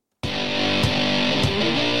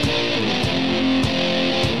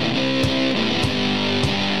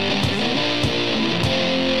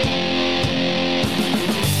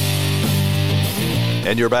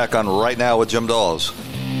And you're back on Right Now with Jim Dawes,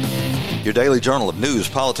 your daily journal of news,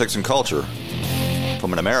 politics, and culture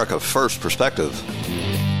from an America First perspective.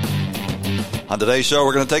 On today's show,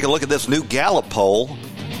 we're going to take a look at this new Gallup poll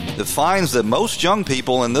that finds that most young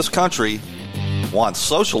people in this country want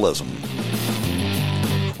socialism.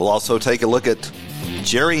 We'll also take a look at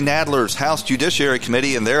Jerry Nadler's House Judiciary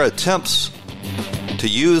Committee and their attempts to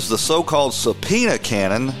use the so-called subpoena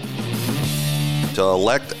canon to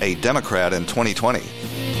elect a Democrat in 2020.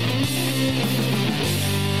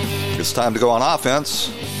 It's time to go on offense,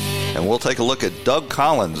 and we'll take a look at Doug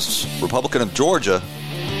Collins, Republican of Georgia,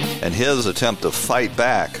 and his attempt to fight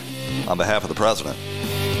back on behalf of the president.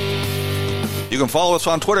 You can follow us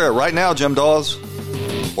on Twitter at Right Now Jim Dawes,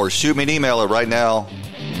 or shoot me an email at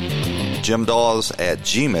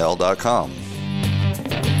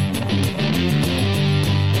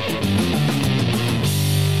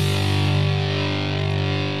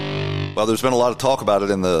Well, there's been a lot of talk about it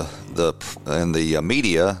in the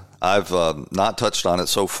media. I've not touched on it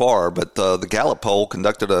so far, but the Gallup poll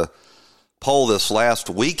conducted a poll this last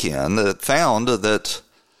weekend that found that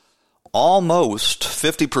almost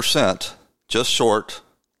 50%, just short,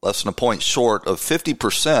 less than a point short of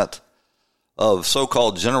 50% of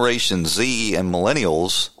so-called Generation Z and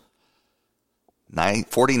millennials,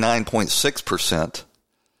 49.6%,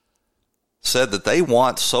 said that they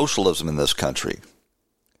want socialism in this country.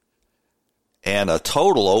 And a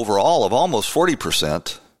total overall of almost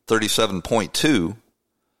 40%, 37.2%,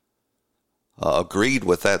 agreed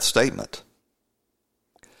with that statement.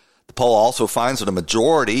 The poll also finds that a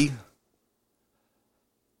majority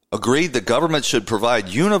agreed that government should provide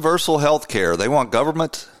universal health care. They want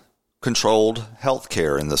government-controlled health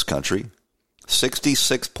care in this country.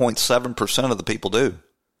 66.7% of the people do.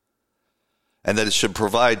 And that it should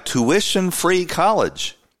provide tuition-free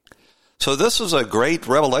college. So this is a great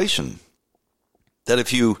revelation, that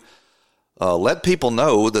if you let people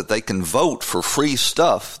know that they can vote for free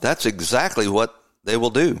stuff, that's exactly what they will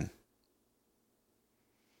do.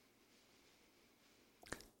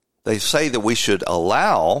 They say that we should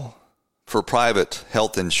allow for private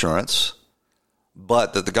health insurance,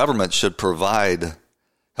 but that the government should provide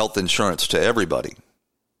health insurance to everybody.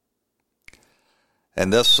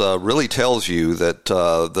 And this really tells you that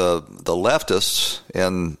the leftists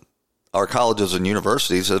in our colleges and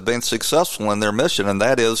universities have been successful in their mission, and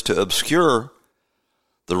that is to obscure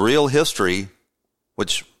the real history,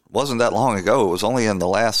 which wasn't that long ago. It was only in the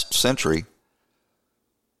last century,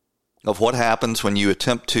 of what happens when you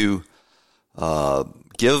attempt to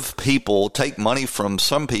take money from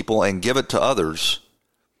some people and give it to others.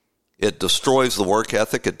 It destroys the work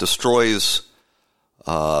ethic. It destroys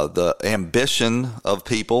the ambition of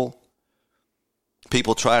people.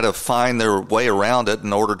 People try to find their way around it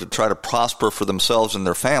in order to try to prosper for themselves and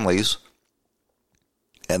their families.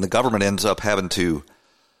 And the government ends up having to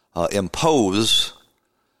impose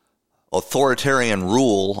authoritarian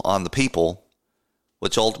rule on the people,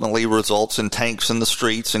 which ultimately results in tanks in the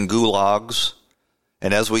streets and gulags.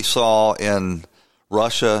 And as we saw in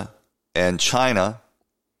Russia and China,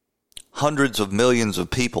 hundreds of millions of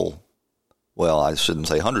people, well, I shouldn't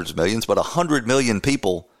say hundreds of millions, but 100 million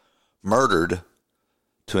people murdered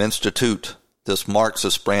to institute this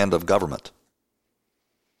Marxist brand of government.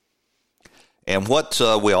 And what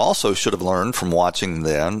we also should have learned from watching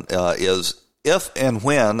then is if and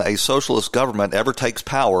when a socialist government ever takes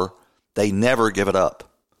power, they never give it up,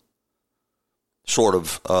 short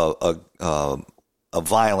of a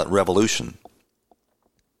violent revolution,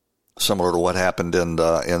 similar to what happened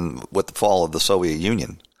with the fall of the Soviet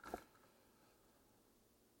Union.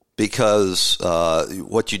 Because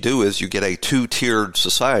what you do is you get a two-tiered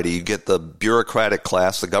society. You get the bureaucratic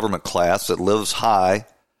class, the government class that lives high,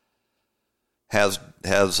 has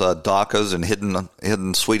DACAs and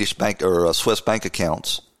hidden Swedish bank or Swiss bank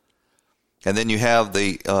accounts, and then you have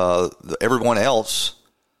the everyone else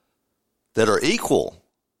that are equal.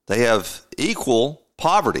 They have equal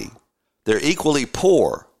poverty. They're equally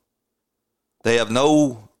poor. They have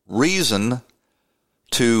no reason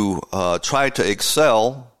to try to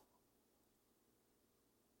excel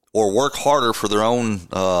or work harder for their own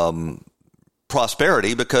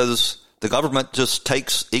prosperity, because the government just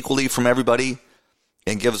takes equally from everybody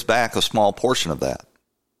and gives back a small portion of that.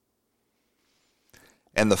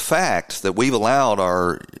 And the fact that we've allowed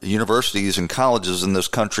our universities and colleges in this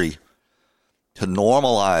country to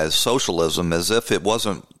normalize socialism as if it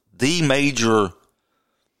wasn't the major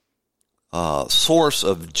source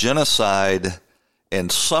of genocide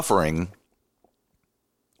and suffering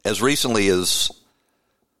as recently as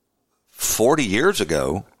 40 years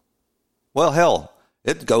ago, well, hell,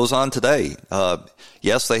 it goes on today.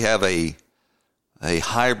 Yes, they have a a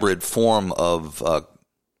hybrid form of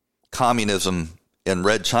communism in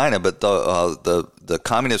Red China, but the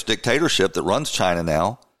communist dictatorship that runs China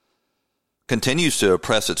now continues to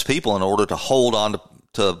oppress its people in order to hold on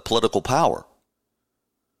to political power.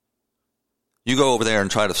 You go over there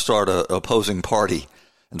and try to start an opposing party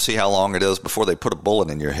and see how long it is before they put a bullet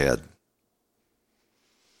in your head.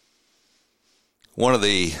 One of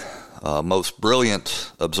the most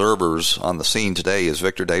brilliant observers on the scene today is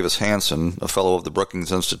Victor Davis Hanson, a fellow of the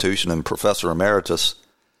Brookings Institution and professor emeritus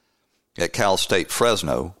at Cal State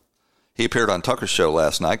Fresno. He appeared on Tucker's show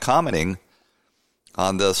last night commenting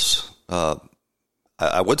on this,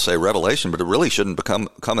 I would say revelation, but it really shouldn't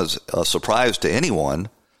come as a surprise to anyone,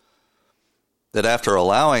 that after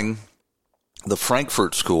allowing the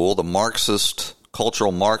Frankfurt School, the Marxist,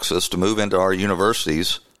 cultural Marxists, to move into our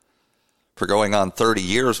universities for going on 30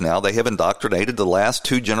 years now, they have indoctrinated the last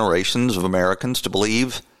two generations of Americans to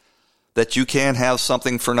believe that you can have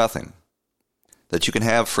something for nothing, that you can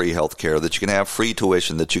have free health care, that you can have free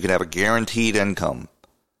tuition, that you can have a guaranteed income.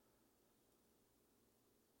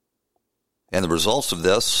 And the results of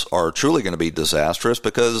this are truly going to be disastrous,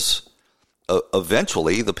 because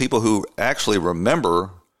eventually the people who actually remember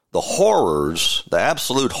the horrors, the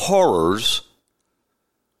absolute horrors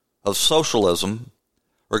of socialism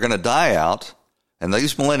are going to die out, and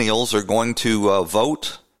these millennials are going to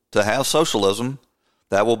vote to have socialism.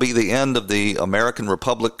 That will be the end of the American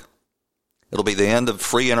Republic. It'll be the end of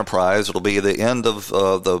free enterprise. It'll be the end of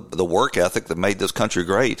the work ethic that made this country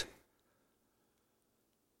great.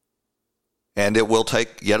 And it will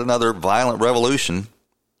take yet another violent revolution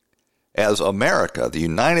as America, the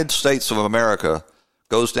United States of America,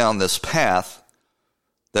 goes down this path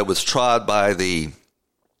that was trod by the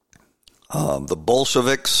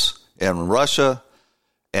Bolsheviks in Russia,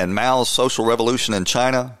 and Mao's social revolution in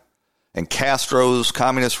China, and Castro's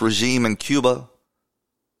communist regime in Cuba,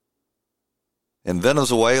 in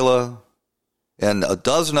Venezuela, and a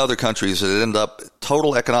dozen other countries that end up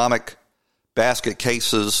total economic basket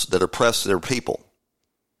cases that oppress their people.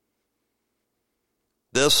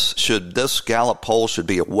 This Gallup poll should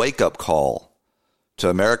be a wake-up call to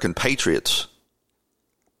American patriots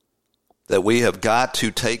that we have got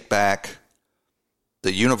to take back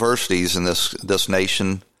the universities in this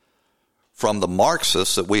nation from the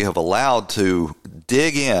Marxists that we have allowed to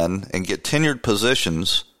dig in and get tenured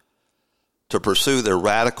positions to pursue their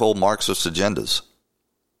radical Marxist agendas.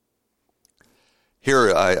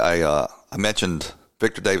 Here, I mentioned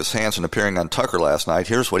Victor Davis Hanson appearing on Tucker last night.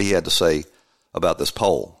 Here's what he had to say about this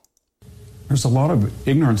poll. There's a lot of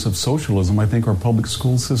ignorance of socialism. I think our public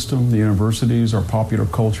school system, the universities, our popular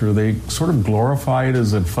culture, they sort of glorify it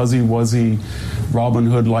as a fuzzy-wuzzy Robin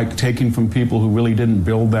Hood-like taking from people who really didn't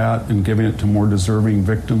build that and giving it to more deserving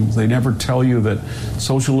victims. They never tell you that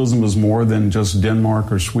socialism is more than just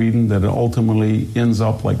Denmark or Sweden, that it ultimately ends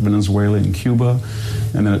up like Venezuela and Cuba,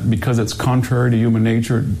 and that because it's contrary to human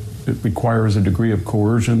nature, it requires a degree of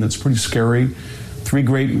coercion that's pretty scary. Three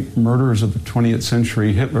great murderers of the 20th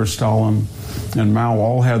century, Hitler, Stalin, and Mao,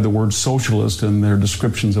 all had the word socialist in their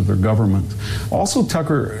descriptions of their government. Also,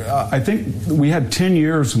 Tucker, I think we had 10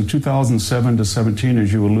 years from 2007 to 17,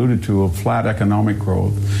 as you alluded to, of flat economic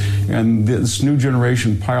growth. And this new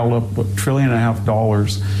generation piled up $1.5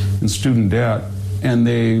 trillion in student debt, and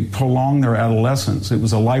they prolonged their adolescence. It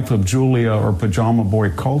was a life of Julia or pajama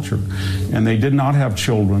boy culture. And they did not have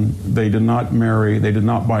children, they did not marry, they did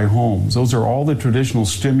not buy homes. Those are all the traditional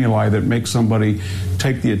stimuli that make somebody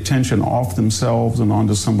take the attention off themselves and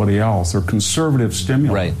onto somebody else. They're conservative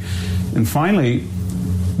stimuli. Right. And finally,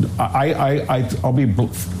 I'll be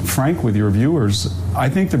frank with your viewers, I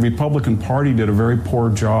think the Republican Party did a very poor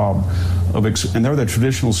job of, and they're the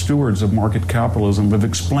traditional stewards of market capitalism, of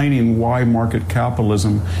explaining why market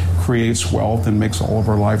capitalism creates wealth and makes all of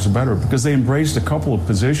our lives better. Because they embraced a couple of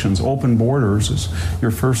positions. Open borders, as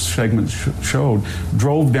your first segment showed,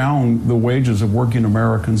 drove down the wages of working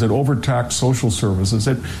Americans. It overtaxed social services.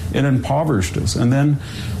 It impoverished us. And then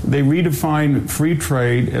they redefined free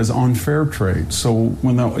trade as unfair trade. So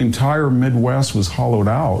when the entire Midwest was hollowed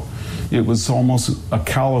out, it was almost a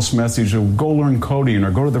callous message of go learn coding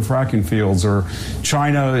or go to the fracking fields, or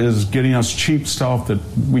China is getting us cheap stuff that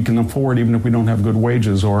we can afford even if we don't have good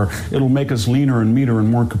wages, or it'll make us leaner and meaner and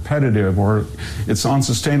more competitive, or it's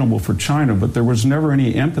unsustainable for China. But there was never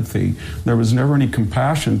any empathy. There was never any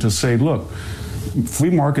compassion to say, look, free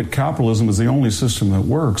market capitalism is the only system that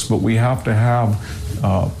works, but we have to have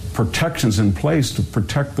protections in place to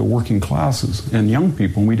protect the working classes and young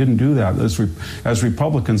people, and we didn't do that as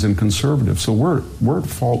Republicans and conservatives. So we're at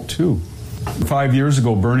fault too. 5 years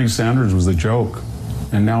ago, Bernie Sanders was a joke.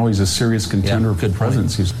 and now he's a serious contender for the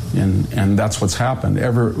presidency. And that's what's happened.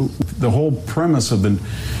 The whole premise of the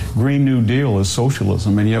Green New Deal is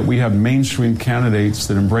socialism, and yet we have mainstream candidates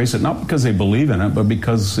that embrace it, not because they believe in it, but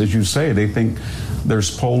because, as you say, they think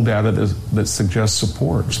there's poll data that suggests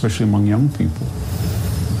support, especially among young people.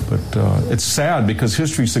 But it's sad because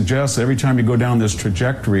history suggests that every time you go down this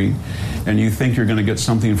trajectory and you think you're going to get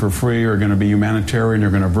something for free or going to be humanitarian or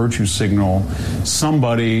going to virtue signal,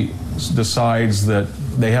 somebody decides that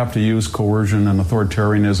they have to use coercion and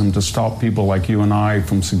authoritarianism to stop people like you and I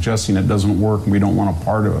from suggesting it doesn't work and we don't want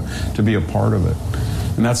to be a part of it.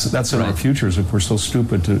 And that's in our futures if we're so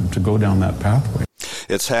stupid to go down that pathway.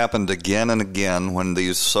 It's happened again and again when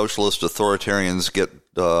these socialist authoritarians get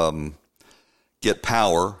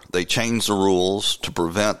power. They change the rules to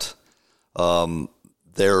prevent the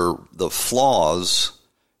flaws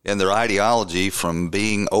in their ideology from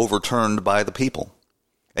being overturned by the people.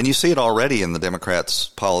 And you see it already in the Democrats'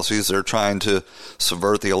 policies. They're trying to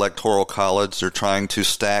subvert the Electoral College. They're trying to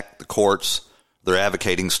stack the courts. They're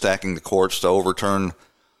advocating stacking the courts to overturn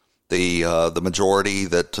the majority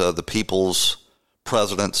that the people's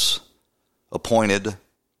presidents appointed.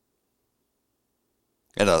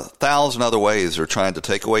 In 1,000 other ways, they're trying to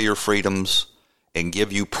take away your freedoms and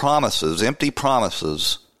give you promises, empty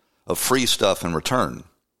promises of free stuff in return.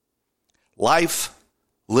 Life,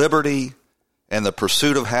 liberty, and the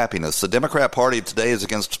pursuit of happiness. The Democrat Party today is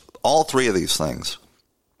against all three of these things.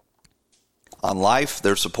 On life,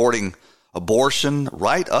 they're supporting abortion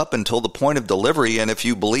right up until the point of delivery, and if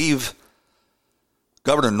you believe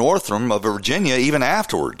Governor Northam of Virginia, even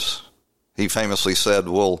afterwards, he famously said,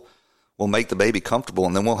 we'll make the baby comfortable,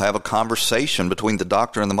 and then we'll have a conversation between the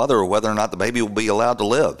doctor and the mother of whether or not the baby will be allowed to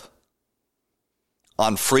live.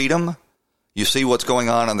 On freedom, you see what's going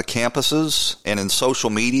on the campuses and in social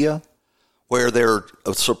media, where they're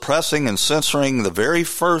suppressing and censoring the very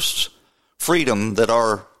first freedom that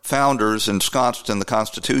our founders ensconced in the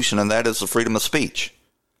Constitution, and that is the freedom of speech.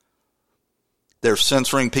 They're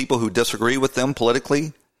censoring people who disagree with them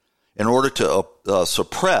politically in order to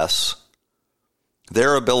suppress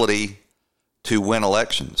their ability to win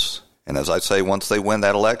elections. And as I say, once they win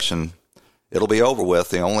that election, it'll be over with.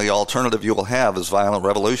 The only alternative you will have is violent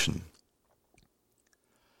revolution.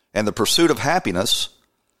 And the pursuit of happiness,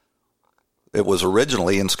 it was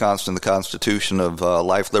originally ensconced in the Constitution of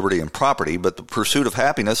life, liberty, and property, but the pursuit of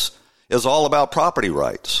happiness is all about property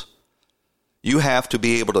rights. You have to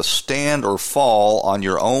be able to stand or fall on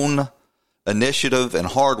your own initiative and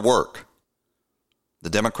hard work.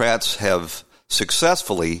 The Democrats have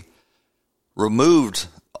successfully removed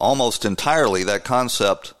almost entirely that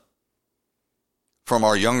concept from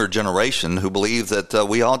our younger generation, who believe that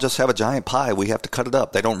we all just have a giant pie. We have to cut it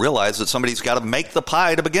up. They don't realize that somebody's got to make the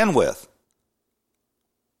pie to begin with.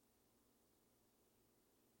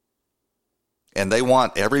 And they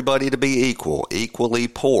want everybody to be equal, equally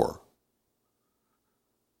poor.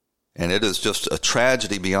 And it is just a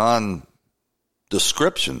tragedy beyond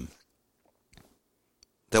description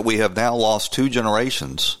that we have now lost two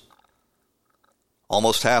generations,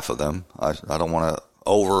 almost half of them. I don't want to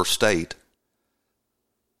overstate.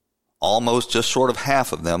 Almost just short of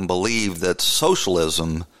half of them believe that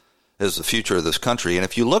socialism is the future of this country. And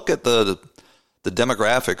if you look at the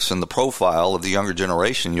demographics and the profile of the younger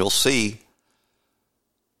generation, you'll see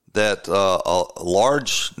that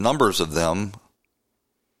large numbers of them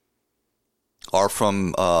are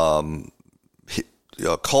from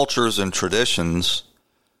cultures and traditions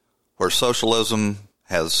where socialism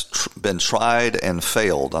has been tried and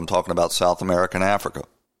failed. I'm talking about South America and Africa.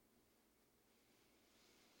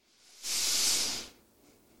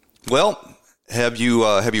 Well, have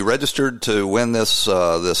you registered to win this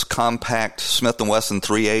compact Smith & Wesson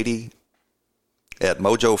 380 at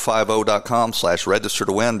mojo50.com/register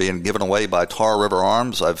to win, being given away by Tar River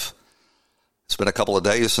Arms? It's been a couple of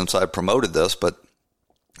days since I promoted this, but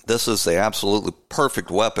this is the absolutely perfect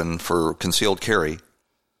weapon for concealed carry.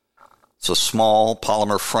 It's a small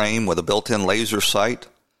polymer frame with a built-in laser sight,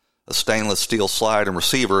 a stainless steel slide and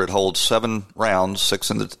receiver. It holds 7 rounds,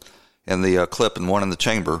 6 in the clip and 1 in the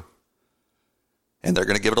chamber. And they're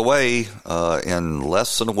going to give it away in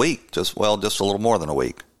less than a week, just a little more than a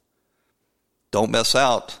week. Don't miss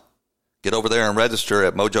out. Get over there and register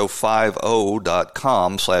at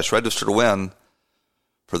mojo50.com/register to win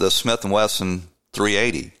for this Smith & Wesson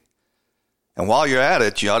 380. And while you're at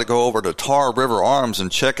it, you ought to go over to Tar River Arms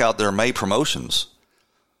and check out their May promotions.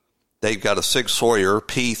 They've got a Sig Sauer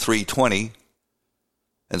P320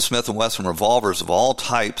 and Smith & Wesson revolvers of all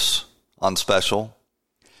types on special.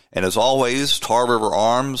 And as always, Tar River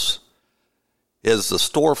Arms is the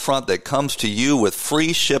storefront that comes to you with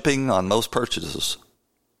free shipping on most purchases.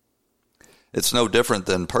 It's no different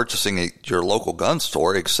than purchasing at your local gun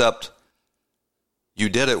store, except you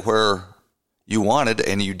did it where you wanted,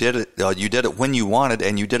 and you did it when you wanted,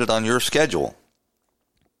 and you did it on your schedule.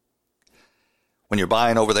 When you're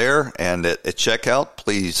buying over there and at checkout,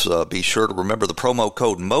 please be sure to remember the promo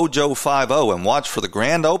code MOJO50 and watch for the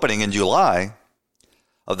grand opening in July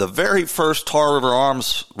of the very first Tar River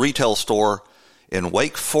Arms retail store in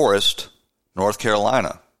Wake Forest, North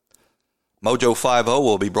Carolina. Mojo50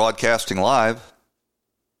 will be broadcasting live,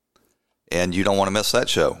 and you don't want to miss that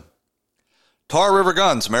show. Tar River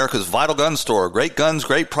Guns, America's vital gun store. Great guns,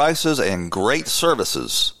 great prices, and great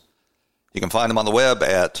services. You can find them on the web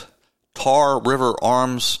at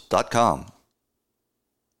tarriverarms.com.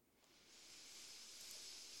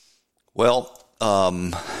 Well,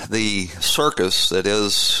 the circus that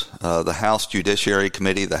is the House Judiciary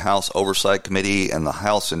Committee, the House Oversight Committee, and the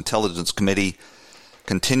House Intelligence Committee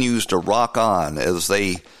continues to rock on as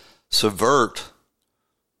they subvert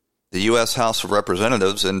the U.S. House of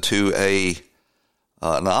Representatives into an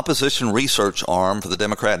opposition research arm for the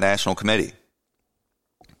Democrat National Committee.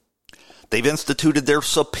 They've instituted their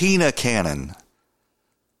subpoena canon,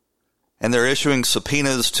 and they're issuing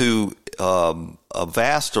subpoenas to a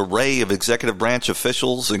vast array of executive branch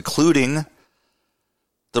officials, including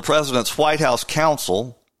the president's White House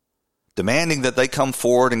counsel, demanding that they come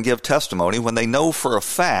forward and give testimony when they know for a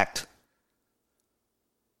fact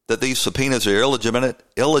that these subpoenas are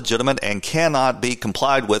illegitimate and cannot be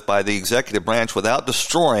complied with by the executive branch without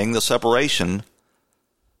destroying the separation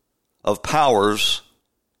of powers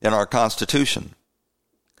in our Constitution.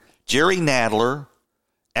 Jerry Nadler,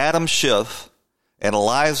 Adam Schiff, and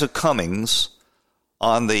Eliza Cummings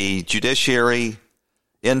on the Judiciary,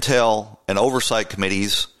 Intel, and Oversight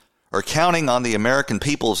Committees are counting on the American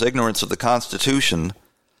people's ignorance of the Constitution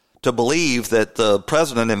to believe that the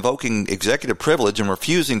president invoking executive privilege and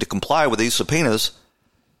refusing to comply with these subpoenas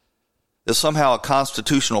is somehow a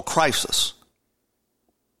constitutional crisis.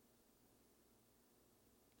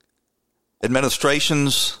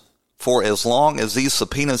 Administrations, for as long as these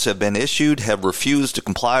subpoenas have been issued, have refused to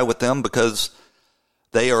comply with them because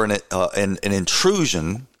they are an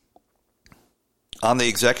intrusion on the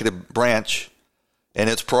executive branch and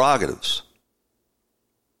its prerogatives.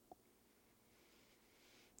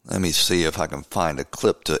 Let me see if I can find a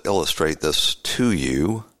clip to illustrate this to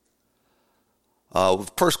you.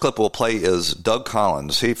 First clip we'll play is Doug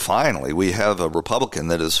Collins. We have a Republican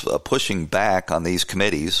that is pushing back on these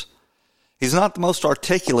committees. He's not the most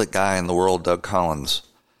articulate guy in the world, Doug Collins,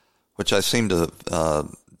 which I seem to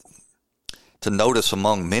notice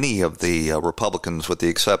among many of the Republicans, with the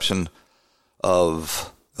exception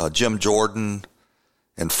of Jim Jordan,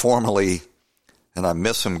 and formerly, and I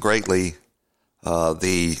miss him greatly,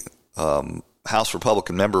 the House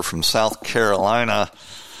Republican member from South Carolina,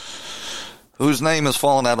 whose name has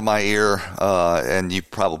fallen out of my ear, and you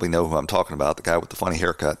probably know who I'm talking about, the guy with the funny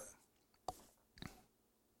haircut.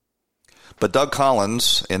 But Doug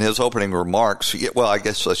Collins, in his opening remarks, well, I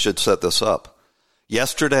guess I should set this up.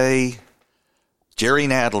 Yesterday, Jerry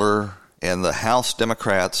Nadler and the House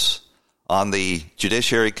Democrats on the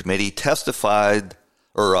Judiciary Committee testified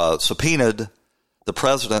or subpoenaed the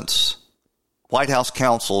president's White House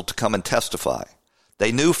counsel to come and testify.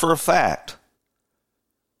 They knew for a fact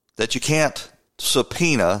that you can't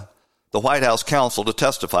subpoena the White House counsel to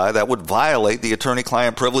testify. That would violate the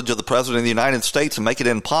attorney-client privilege of the President of the United States and make it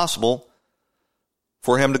impossible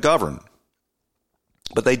for him to govern.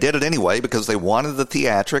 But they did it anyway because they wanted the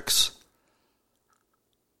theatrics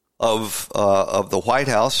of the White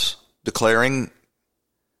House declaring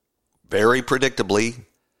very predictably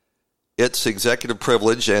its executive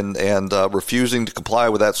privilege and refusing to comply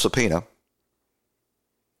with that subpoena.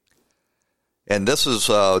 And this is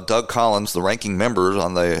Doug Collins, the ranking member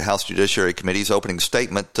on the House Judiciary Committee's opening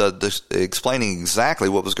statement, explaining exactly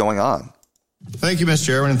what was going on. Thank you, Mr.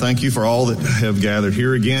 Chairman, and thank you for all that have gathered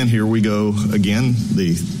here again. Here we go again.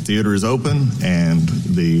 The theater is open, and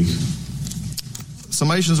the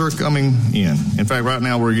summations are coming in. In fact, right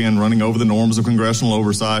now we're again running over the norms of congressional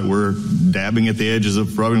oversight. We're dabbing at the edges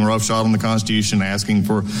of rubbing roughshod on the Constitution, asking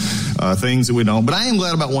for things that we don't. But I am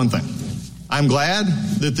glad about one thing. I'm glad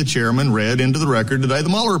that the chairman read into the record today the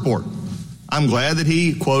Mueller report. I'm glad that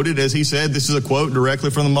he quoted, as he said, this is a quote directly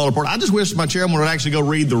from the Mueller report. I just wish my chairman would actually go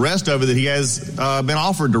read the rest of it that he has been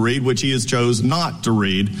offered to read, which he has chose not to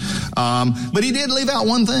read. But he did leave out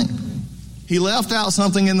one thing. He left out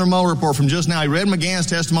something in the Mueller report from just now. He read McGahn's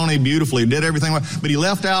testimony beautifully, did everything right, but he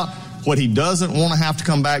left out what he doesn't want to have to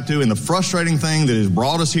come back to, and the frustrating thing that has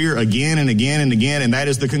brought us here again and again and again, and that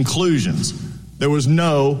is the conclusions. There was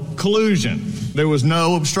no collusion. There was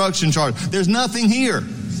no obstruction charge. There's nothing here.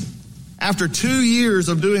 After 2 years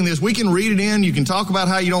of doing this, we can read it in. You can talk about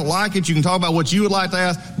how you don't like it. You can talk about what you would like to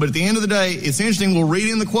ask. But at the end of the day, it's interesting. We'll read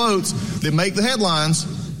in the quotes that make the headlines,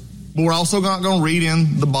 but we're also not going to read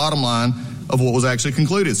in the bottom line of what was actually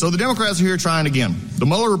concluded. So the Democrats are here trying again. The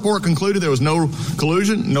Mueller report concluded there was no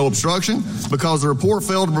collusion, no obstruction, because the report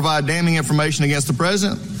failed to provide damning information against the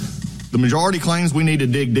president. The majority claims we need to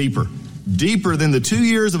dig deeper than the 2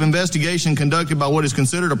 years of investigation conducted by what is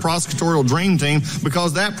considered a prosecutorial dream team,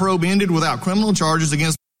 because that probe ended without criminal charges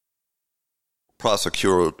against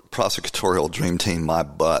prosecutorial dream team. My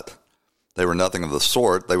butt. They were nothing of the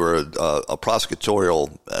sort. They were a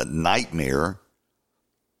prosecutorial nightmare.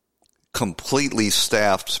 Completely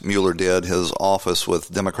staffed, Mueller did, his office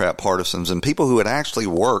with Democrat partisans and people who had actually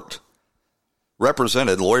lawyers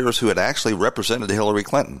who had actually represented Hillary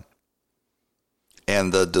Clinton.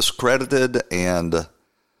 And the discredited and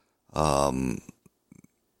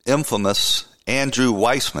infamous Andrew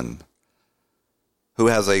Weissman, who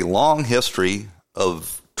has a long history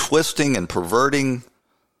of twisting and perverting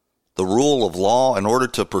the rule of law in order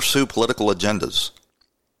to pursue political agendas,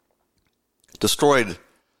 destroyed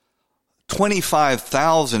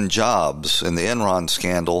 25,000 jobs in the Enron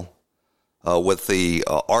scandal with the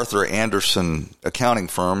Arthur Andersen accounting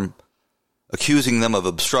firm, accusing them of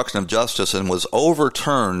obstruction of justice, and was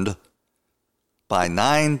overturned by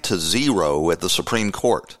 9-0 at the Supreme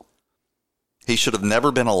Court. He should have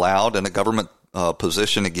never been allowed in a government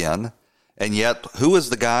position again. And yet, who is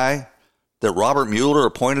the guy that Robert Mueller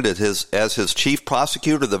appointed as his chief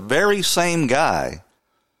prosecutor? The very same guy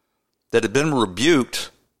that had been rebuked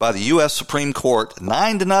by the U.S. Supreme Court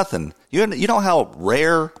 9-0. You know how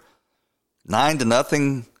rare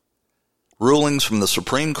 9-0 rulings from the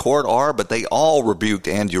Supreme Court are, but they all rebuked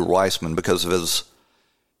Andrew Weissman because of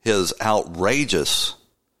his outrageous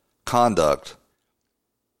conduct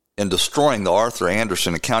in destroying the Arthur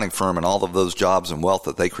Andersen accounting firm and all of those jobs and wealth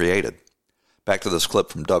that they created. Back to this clip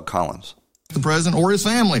from Doug Collins. The president or his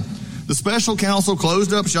family. The special counsel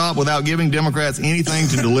closed up shop without giving Democrats anything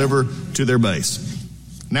to deliver to their base.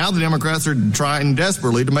 Now the Democrats are trying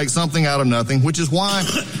desperately to make something out of nothing, which is why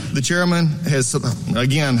the chairman has,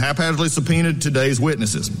 again, haphazardly subpoenaed today's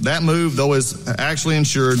witnesses. That move, though, has actually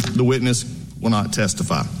ensured the witness will not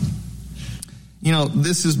testify. You know,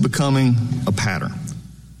 this is becoming a pattern.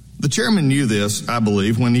 The chairman knew this, I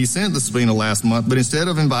believe, when he sent the subpoena last month, but instead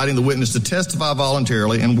of inviting the witness to testify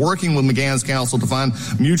voluntarily and working with McGahn's counsel to find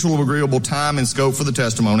mutual agreeable time and scope for the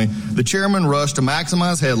testimony, the chairman rushed to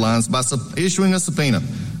maximize headlines by issuing a subpoena.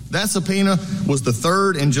 That subpoena was the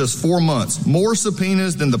third in just 4 months, more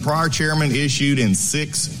subpoenas than the prior chairman issued in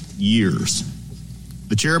 6 years.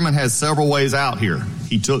 The chairman has several ways out here.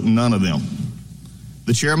 He took none of them.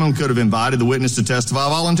 The chairman could have invited the witness to testify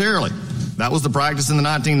voluntarily. That was the practice in the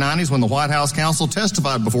 1990s when the White House counsel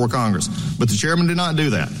testified before Congress. But the chairman did not do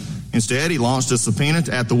that. Instead, he launched a subpoena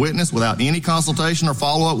at the witness without any consultation or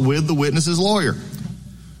follow-up with the witness's lawyer.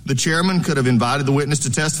 The chairman could have invited the witness to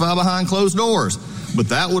testify behind closed doors, but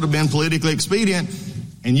that would have been politically expedient,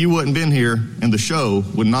 and you wouldn't have been here, and the show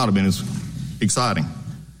would not have been as exciting.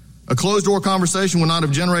 A closed-door conversation would not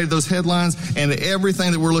have generated those headlines, and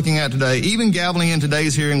everything that we're looking at today, even gaveling in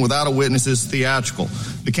today's hearing without a witness, is theatrical.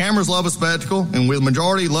 The cameras love a spectacle, and the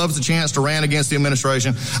majority loves the chance to rant against the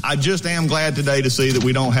administration. I just am glad today to see that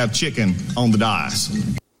we don't have chicken on the dais.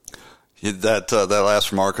 That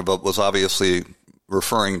last remark was obviously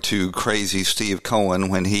referring to crazy Steve Cohen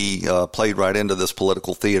when he played right into this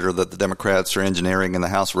political theater that the Democrats are engineering in the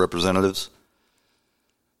House of Representatives,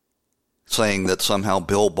 saying that somehow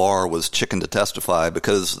Bill Barr was chicken to testify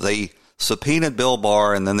because they subpoenaed Bill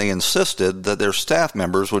Barr and then they insisted that their staff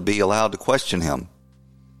members would be allowed to question him,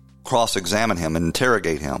 cross-examine him, and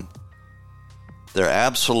interrogate him. They're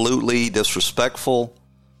absolutely disrespectful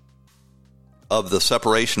of the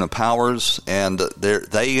separation of powers, and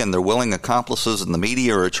they and their willing accomplices in the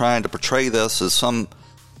media are trying to portray this as some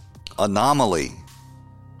anomaly.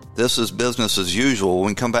 This is business as usual. When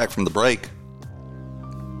we come back from the break,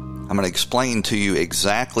 I'm going to explain to you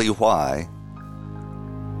exactly why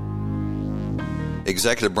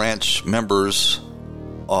executive branch members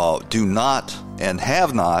do not and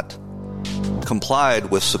have not complied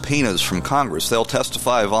with subpoenas from Congress. They'll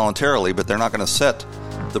testify voluntarily, but they're not going to set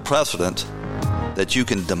the precedent that you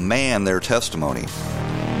can demand their testimony.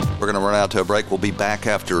 We're going to run out to a break. We'll be back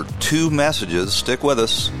after 2 messages. Stick with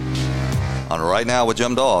us on Right Now with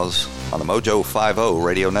Jim Dawes on the Mojo 50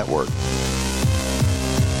 Radio Network.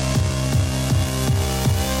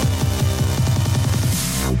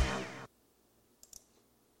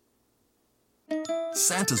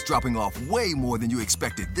 Santa's dropping off way more than you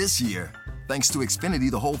expected this year. Thanks to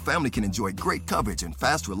Xfinity, the whole family can enjoy great coverage and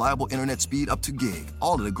fast, reliable internet speed up to gig,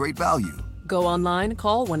 all at a great value. Go online,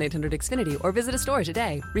 call 1-800-XFINITY, or visit a store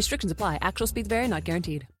today. Restrictions apply. Actual speeds vary, not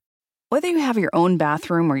guaranteed. Whether you have your own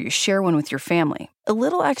bathroom or you share one with your family, a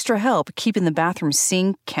little extra help keeping the bathroom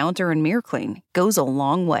sink, counter, and mirror clean goes a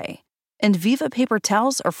long way. And Viva paper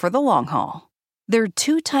towels are for the long haul. They're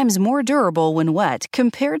 2 times more durable when wet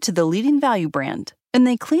compared to the leading value brand. And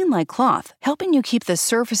they clean like cloth, helping you keep the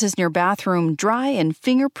surfaces in your bathroom dry and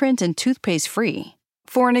fingerprint and toothpaste free.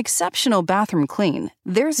 For an exceptional bathroom clean,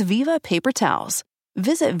 there's Viva paper towels.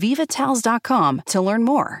 Visit vivatowels.com to learn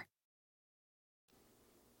more.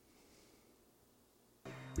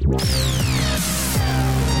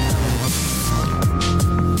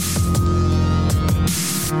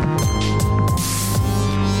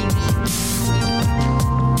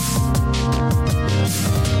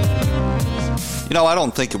 You know, I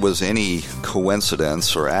don't think it was any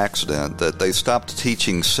coincidence or accident that they stopped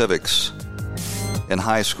teaching civics in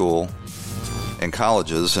high school and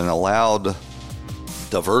colleges and allowed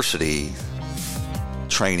diversity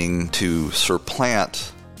training to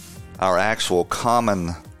supplant our actual common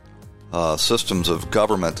systems of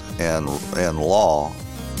government and law.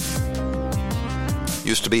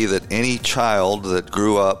 Used to be that any child that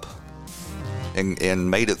grew up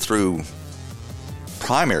and made it through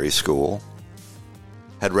primary school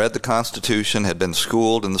had read the Constitution, had been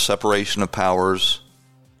schooled in the separation of powers,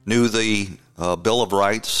 knew the Bill of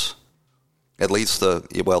Rights, at least the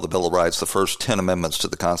Bill of Rights, the first 10 amendments to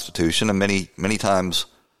the Constitution, and many times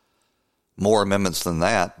more amendments than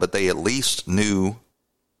that, but they at least knew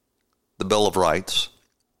the Bill of Rights.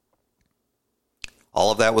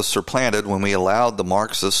 All of that was supplanted when we allowed the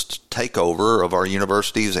Marxist takeover of our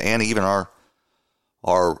universities and even our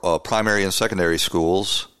primary and secondary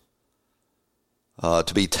schools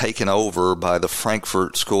to be taken over by the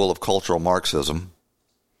Frankfurt School of Cultural Marxism.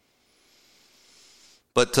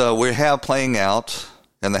 But we have playing out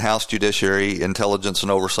in the House Judiciary, Intelligence,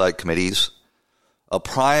 and Oversight Committees a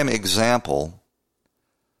prime example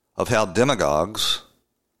of how demagogues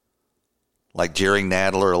like Jerry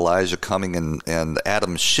Nadler, Elijah Cumming, and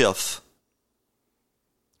Adam Schiff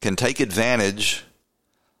can take advantage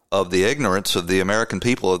of the ignorance of the American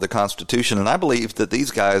people of the Constitution. And I believe that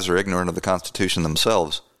these guys are ignorant of the Constitution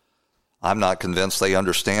themselves. I'm not convinced they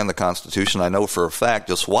understand the Constitution. I know for a fact,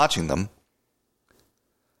 just watching them,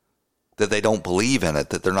 that they don't believe in it,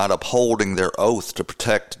 that they're not upholding their oath to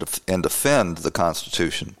protect and defend the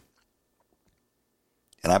Constitution.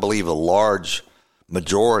 And I believe a large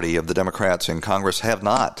majority of the Democrats in Congress have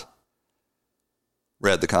not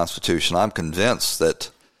read the Constitution. I'm convinced that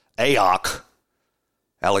AOC,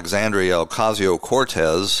 Alexandria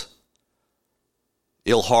Ocasio-Cortez,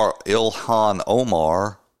 Ilhan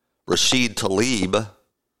Omar, Rashid Tlaib,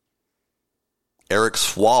 Eric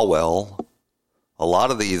Swalwell, a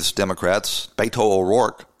lot of these Democrats, Beto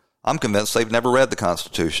O'Rourke, I'm convinced they've never read the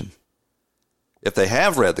Constitution. If they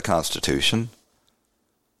have read the Constitution,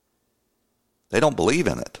 they don't believe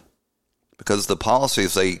in it because the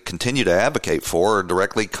policies they continue to advocate for are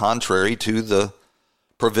directly contrary to the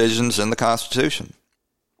provisions in the Constitution.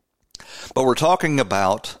 But we're talking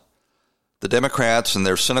about the Democrats and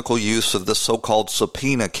their cynical use of this so-called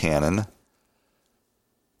subpoena canon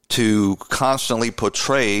to constantly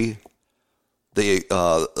portray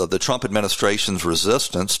the Trump administration's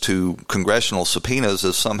resistance to congressional subpoenas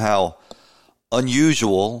as somehow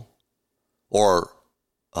unusual or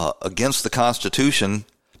against the Constitution,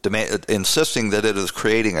 insisting that it is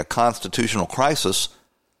creating a constitutional crisis,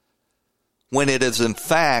 when it is in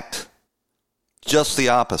fact just the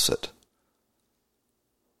opposite.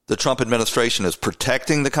 The Trump administration is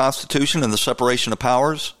protecting the Constitution and the separation of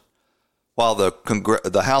powers, while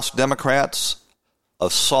the House Democrats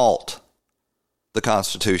assault the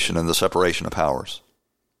Constitution and the separation of powers.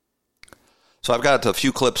 So I've got a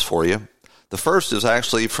few clips for you. The first is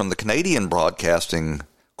actually from the Canadian Broadcasting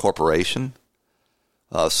Corporation,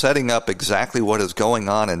 setting up exactly what is going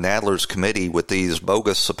on in Nadler's committee with these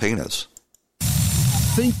bogus subpoenas.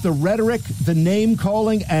 Think the rhetoric, the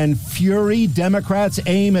name-calling, and fury Democrats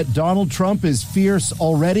aim at Donald Trump is fierce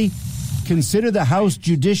already? Consider the House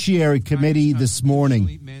Judiciary Committee this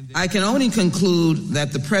morning. I can only conclude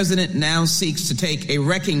that the president now seeks to take a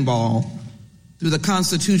wrecking ball through the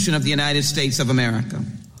Constitution of the United States of America.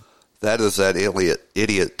 That is that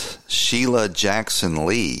idiot Sheila Jackson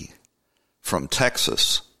Lee from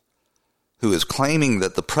Texas, who is claiming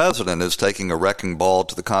that the president is taking a wrecking ball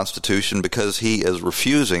to the Constitution because he is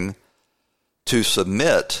refusing to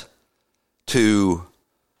submit to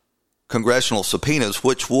congressional subpoenas,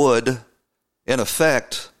 which would, in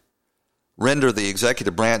effect, render the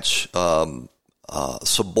executive branch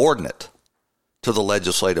subordinate to the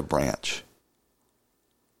legislative branch.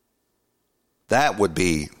 That would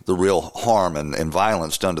be the real harm and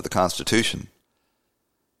violence done to the Constitution.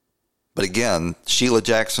 But again, Sheila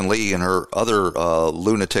Jackson Lee and her other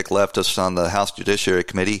lunatic leftists on the House Judiciary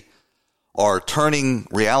Committee are turning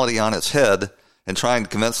reality on its head and trying to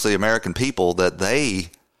convince the American people that they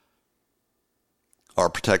are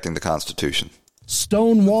protecting the Constitution.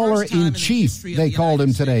 Stonewaller in chief, they called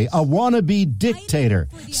him today, a wannabe dictator,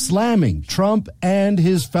 slamming Trump and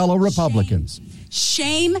his fellow Republicans.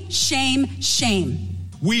 Shame, shame, shame.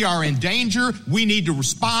 We are in danger. We need to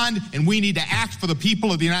respond, and we need to act for the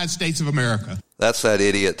people of the United States of America. That's that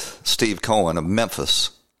idiot Steve Cohen of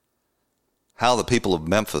Memphis. How the people of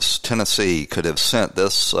Memphis, Tennessee, could have sent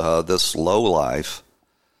this lowlife,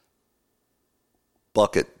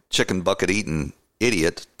 chicken bucket eating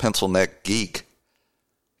idiot, pencil neck geek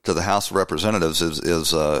to the House of Representatives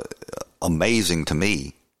is amazing to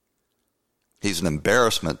me. He's an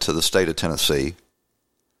embarrassment to the state of Tennessee,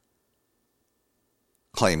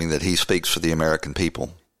 claiming that he speaks for the American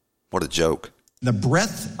people. What a joke. The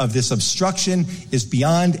breadth of this obstruction is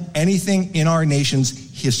beyond anything in our nation's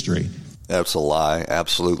history. That's a lie,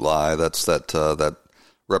 absolute lie. That's that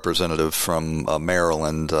representative from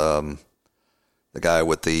Maryland, the guy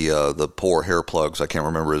with the poor hair plugs. I can't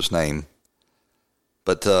remember his name.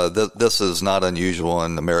 But this is not unusual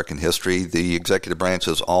in American history. The executive branch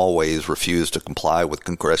has always refused to comply with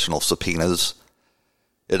congressional subpoenas.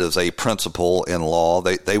 It is a principle in law.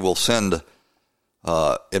 They will send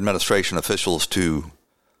administration officials to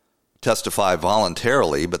testify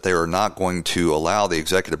voluntarily, but they are not going to allow the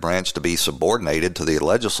executive branch to be subordinated to the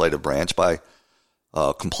legislative branch by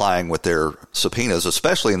complying with their subpoenas,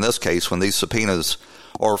 especially in this case when these subpoenas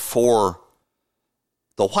are for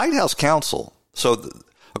the White House counsel. So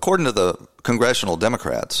according to the congressional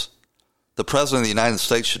Democrats, the President of the United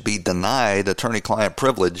States should be denied attorney-client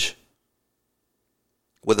privilege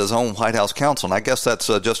with his own White House counsel. And I guess that's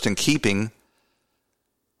just in keeping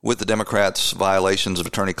with the Democrats' violations of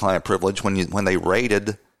attorney-client privilege when they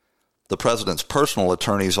raided the president's personal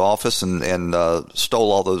attorney's office and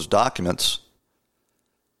stole all those documents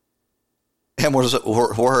and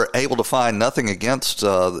were able to find nothing against,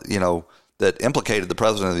 that implicated the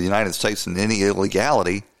President of the United States in any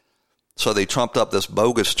illegality. So they trumped up this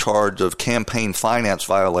bogus charge of campaign finance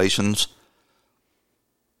violations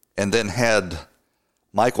and then had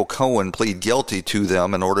Michael Cohen plead guilty to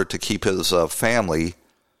them in order to keep his family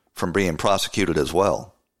from being prosecuted as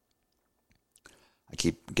well. I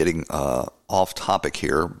keep getting off topic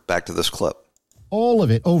here. Back to this clip. All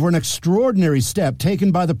of it over an extraordinary step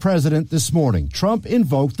taken by the president this morning. Trump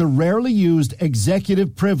invoked the rarely used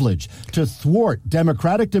executive privilege to thwart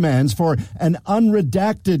Democratic demands for an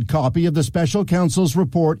unredacted copy of the special counsel's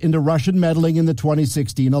report into Russian meddling in the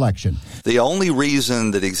 2016 election. The only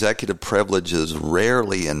reason that executive privilege is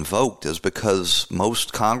rarely invoked is because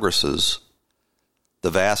most Congresses, the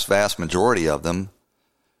vast majority of them,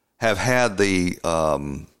 have had the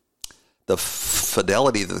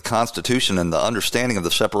fidelity to the Constitution and the understanding of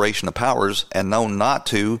the separation of powers and known not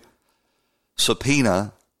to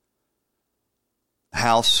subpoena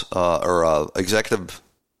House or executive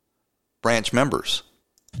branch members.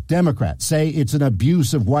 Democrats say it's an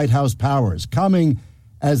abuse of White House powers, coming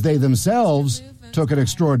as they themselves took an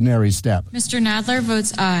extraordinary step. Mr. Nadler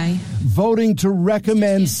votes aye. Voting to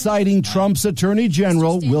recommend citing Trump's Attorney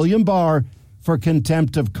General, William Barr, for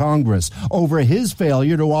contempt of Congress over his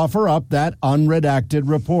failure to offer up that unredacted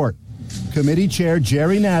report. Committee Chair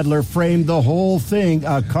Jerry Nadler framed the whole thing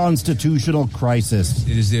a constitutional crisis.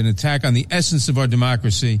 It is an attack on the essence of our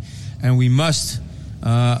democracy, and we must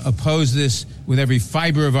oppose this with every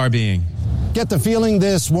fiber of our being. Get the feeling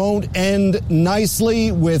this won't end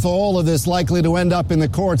nicely, with all of this likely to end up in the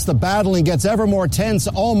courts. The battling gets ever more tense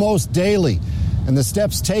almost daily, and the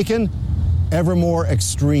steps taken ever more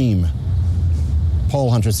extreme. Paul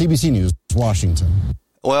Hunter, CBC News, Washington.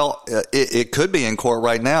 Well, it could be in court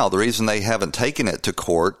right now. The reason they haven't taken it to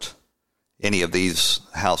court, any of these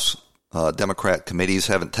House Democrat committees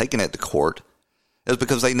haven't taken it to court, is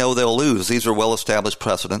because they know they'll lose. These are well-established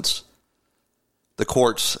precedents. The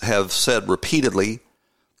courts have said repeatedly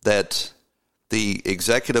that the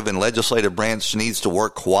executive and legislative branch needs to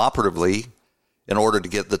work cooperatively in order to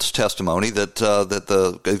get this testimony, that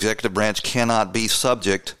the executive branch cannot be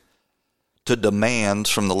subject to demands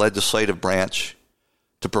from the legislative branch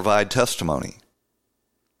to provide testimony.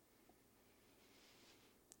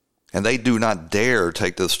 And they do not dare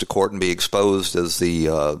take this to court and be exposed as the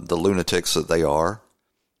lunatics that they are.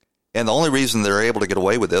 And the only reason they're able to get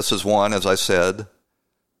away with this is, one, as I said,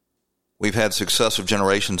 we've had successive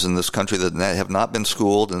generations in this country that have not been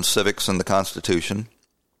schooled in civics and the Constitution.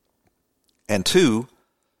 And two,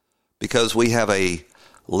 because we have a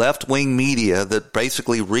left-wing media that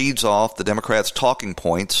basically reads off the Democrats' talking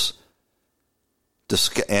points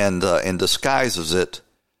and disguises it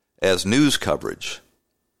as news coverage.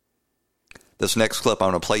 This next clip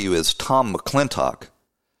I'm going to play you is Tom McClintock.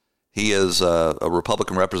 He is a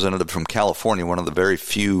Republican representative from California, one of the very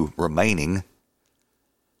few remaining.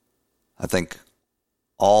 I think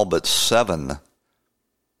all but 7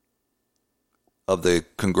 of the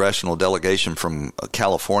congressional delegation from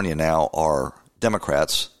California now are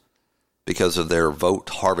Democrats because of their vote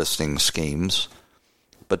harvesting schemes.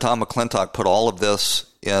 But Tom McClintock put all of this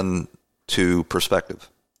into perspective.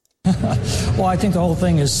 Well, I think the whole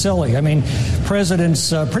thing is silly. I mean,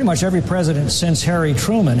 presidents, pretty much every president since Harry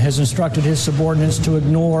Truman has instructed his subordinates to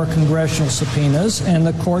ignore congressional subpoenas, and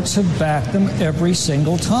the courts have backed them every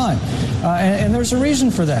single time. And there's a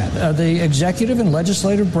reason for that. The executive and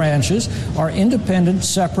legislative branches are independent,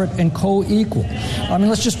 separate, and co-equal. I mean,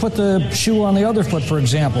 let's just put the shoe on the other foot, for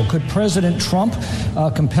example. Could President Trump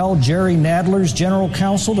compel Jerry Nadler's general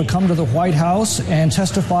counsel to come to the White House and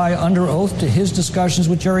testify under oath to his discussions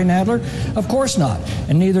with Jerry Nadler? Of course not.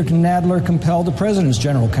 And neither can Nadler compel the president's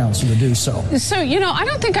general counsel to do so. So, I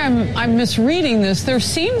don't think I'm misreading this. There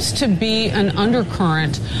seems to be an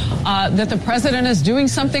undercurrent that the president is doing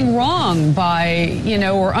something wrong by,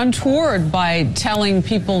 or untoward by telling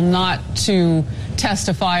people not to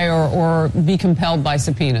testify or be compelled by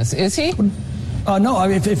subpoenas. Is he? No,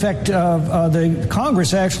 in fact, the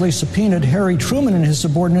Congress actually subpoenaed Harry Truman and his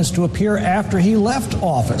subordinates to appear after he left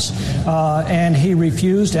office, and he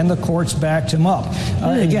refused, and the courts backed him up.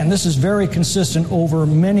 Again, this is very consistent over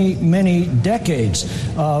many, many decades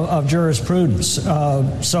of jurisprudence.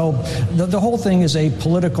 So the whole thing is a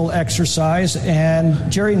political exercise,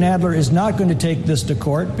 and Jerry Nadler is not going to take this to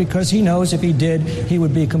court because he knows if he did, he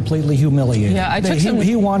would be completely humiliated. Yeah,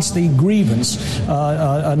 he wants the grievance,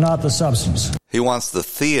 not the substance. He wants the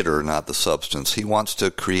theater, not the substance. He wants to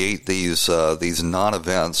create these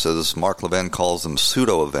non-events, as Mark Levin calls them,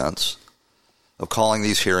 pseudo-events, of calling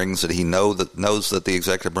these hearings that he knows that the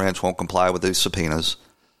executive branch won't comply with these subpoenas,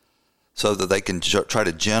 so that they can try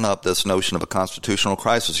to gin up this notion of a constitutional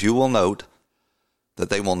crisis. You will note that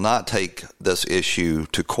they will not take this issue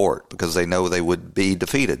to court because they know they would be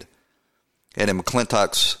defeated. And in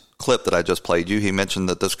McClintock's clip that I just played you, he mentioned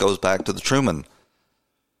that this goes back to the Truman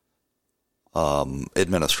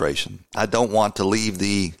administration. I don't want to leave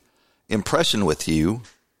the impression with you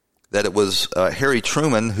that it was Harry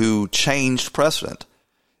Truman who changed precedent.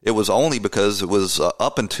 It was only because it was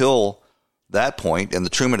up until that point in the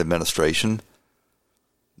Truman administration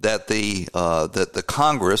that the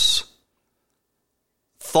Congress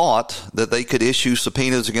thought that they could issue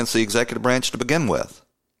subpoenas against the executive branch to begin with.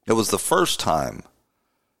 It was the first time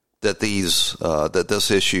that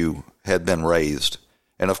this issue had been raised.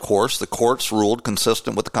 And, of course, the courts ruled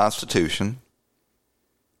consistent with the Constitution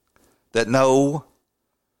that no,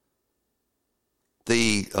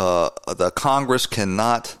 the Congress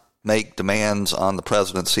cannot make demands on the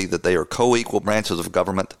presidency, that they are co-equal branches of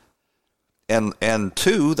government. And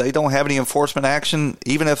two, they don't have any enforcement action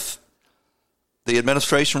even if the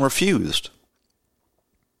administration refused.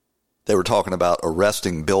 They were talking about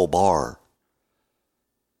arresting Bill Barr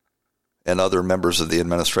and other members of the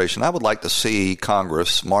administration. I would like to see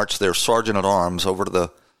Congress march their sergeant-at-arms over to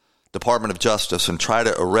the Department of Justice and try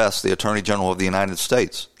to arrest the Attorney General of the United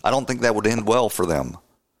States. I don't think that would end well for them.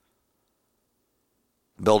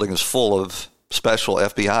 The building is full of special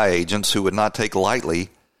FBI agents who would not take lightly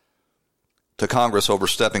to Congress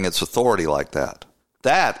overstepping its authority like that.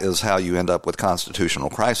 That is how you end up with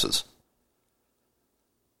constitutional crisis.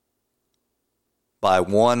 By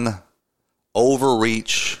one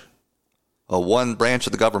branch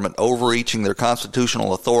of the government overreaching their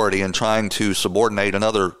constitutional authority and trying to subordinate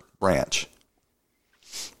another branch.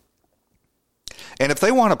 And if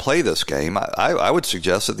they want to play this game, I would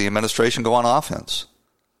suggest that the administration go on offense.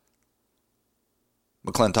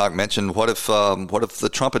 McClintock mentioned, what if the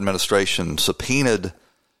Trump administration subpoenaed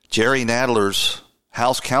Jerry Nadler's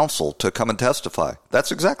House counsel to come and testify?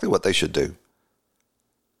 That's exactly what they should do.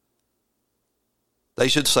 They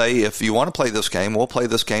should say, if you want to play this game, we'll play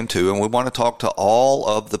this game too, and we want to talk to all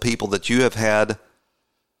of the people that you have had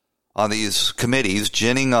on these committees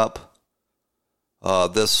ginning up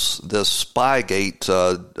this Spygate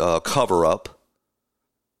cover-up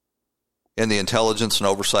in the Intelligence and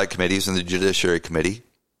Oversight Committees and the Judiciary Committee.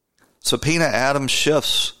 Subpoena Adam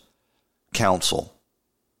Schiff's counsel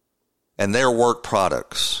and their work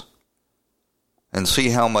products and see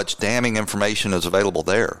how much damning information is available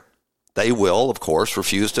there. they will, of course,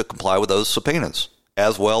 refuse to comply with those subpoenas.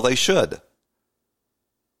 As well they should.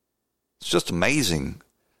 It's just amazing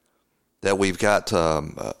that we've got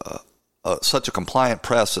such a compliant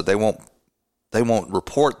press that they won't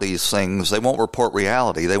report these things. They won't report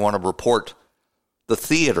reality. They want to report the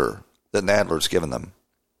theater that Nadler's given them.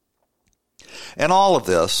 And all of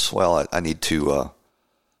this, well, I need to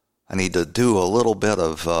do a little bit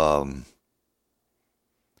of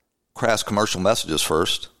crass commercial messages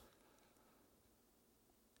first.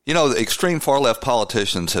 You know, the extreme far-left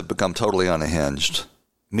politicians have become totally unhinged.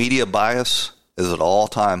 Media bias is at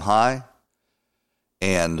all-time high,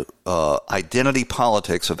 and identity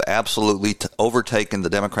politics have absolutely overtaken the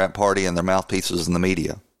Democrat Party and their mouthpieces in the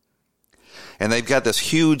media. And they've got this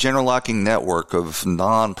huge interlocking network of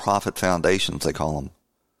non-profit foundations, they call them,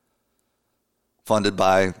 funded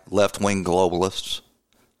by left-wing globalists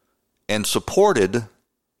and supported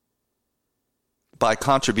by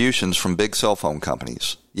contributions from big cell phone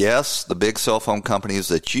companies. Yes, the big cell phone companies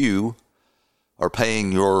that you are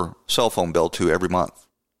paying your cell phone bill to every month.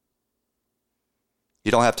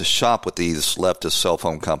 You don't have to shop with these leftist cell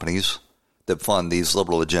phone companies that fund these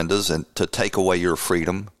liberal agendas and to take away your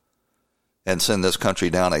freedom and send this country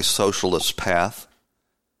down a socialist path.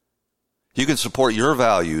 You can support your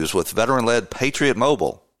values with veteran-led Patriot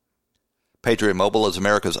Mobile. Patriot Mobile is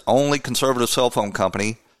America's only conservative cell phone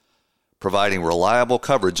company, providing reliable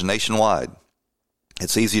coverage nationwide.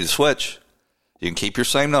 It's easy to switch. You can keep your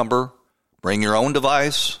same number, bring your own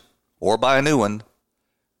device, or buy a new one.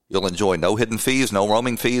 You'll enjoy no hidden fees, no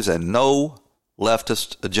roaming fees, and no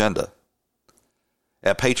leftist agenda.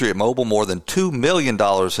 At Patriot Mobile, more than $2 million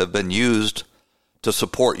have been used to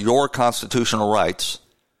support your constitutional rights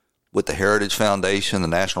with the Heritage Foundation, the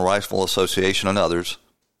National Rifle Association, and others.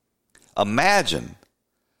 Imagine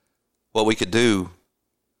what we could do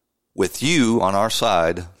with you on our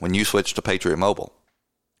side when you switch to Patriot Mobile.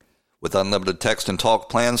 With unlimited text and talk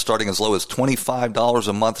plans starting as low as $25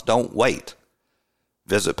 a month, don't wait.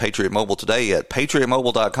 Visit Patriot Mobile today at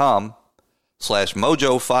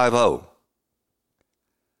patriotmobile.com/mojo50.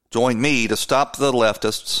 Join me to stop the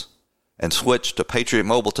leftists and switch to Patriot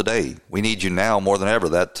Mobile today. We need you now more than ever.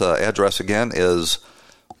 That address again is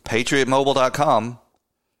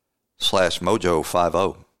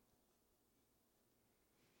patriotmobile.com/mojo50.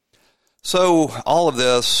 So all of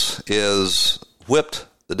this is whipped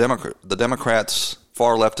the Democrats'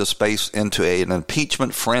 far leftist base into an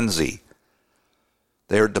impeachment frenzy.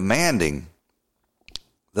 They are demanding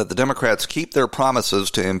that the Democrats keep their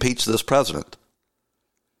promises to impeach this president.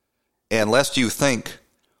 And lest you think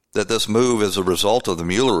that this move is a result of the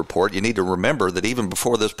Mueller report, you need to remember that even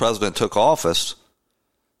before this president took office,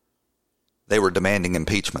 they were demanding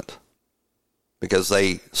impeachment because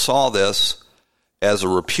they saw this as a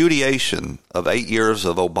repudiation of 8 years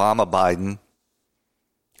of Obama-Biden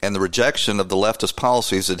and the rejection of the leftist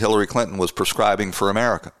policies that Hillary Clinton was prescribing for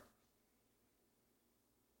America.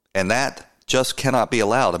 And that just cannot be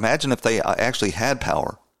allowed. Imagine if they actually had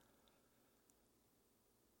power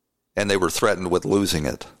and they were threatened with losing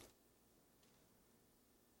it.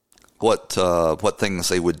 What things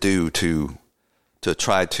they would do to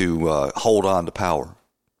try to hold on to power.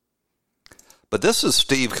 But this is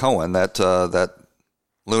Steve Cohen, that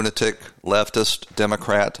lunatic, leftist,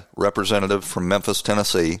 Democrat representative from Memphis,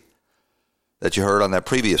 Tennessee, that you heard on that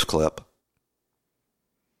previous clip.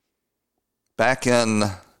 Back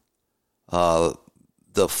in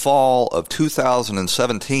the fall of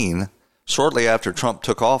 2017, shortly after Trump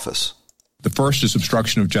took office. The first is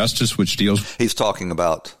obstruction of justice, which deals... He's talking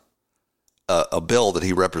about a bill that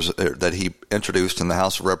he introduced in the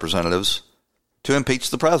House of Representatives to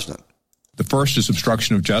impeach the president. The first is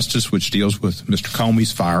obstruction of justice, which deals with Mr.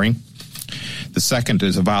 Comey's firing. The second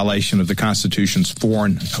is a violation of the Constitution's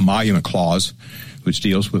Foreign Emolument Clause, which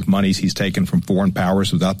deals with monies he's taken from foreign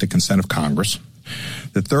powers without the consent of Congress.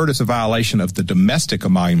 The third is a violation of the Domestic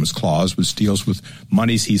Emoluments Clause, which deals with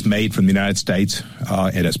monies he's made from the United States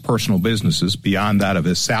and as personal businesses beyond that of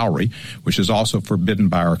his salary, which is also forbidden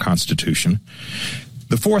by our Constitution.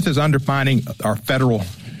 The fourth is undermining our federal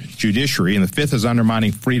judiciary, and the fifth is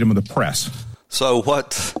undermining freedom of the press. So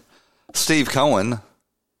what Steve Cohen,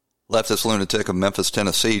 leftist lunatic of Memphis,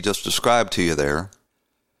 Tennessee, just described to you there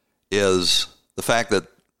is the fact that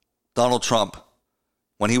Donald Trump,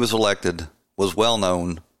 when he was elected, was well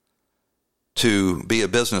known to be a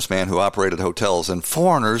businessman who operated hotels, and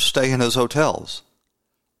foreigners stay in his hotels.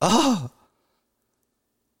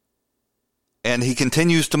 And he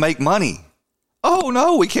continues to make money. Oh,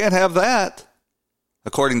 no, we can't have that.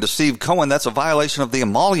 According to Steve Cohen, that's a violation of the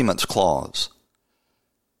Emoluments Clause.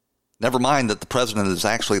 Never mind that the president has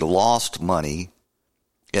actually lost money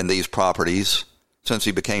in these properties since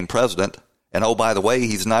he became president. And oh, by the way,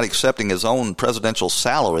 he's not accepting his own presidential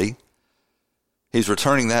salary. He's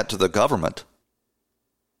returning that to the government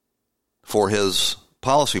for his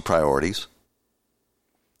policy priorities.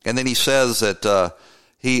 And then he says that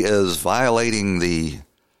he is violating the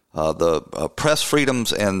press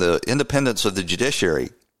freedoms and the independence of the judiciary.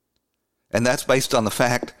 And that's based on the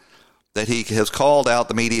fact that he has called out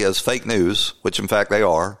the media as fake news, which in fact they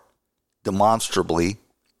are, demonstrably.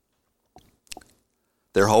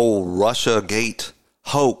 Their whole Russiagate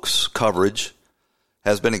hoax coverage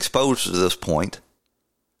has been exposed to this point.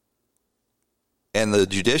 And the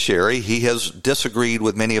judiciary, he has disagreed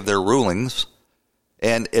with many of their rulings.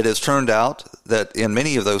 And it has turned out that in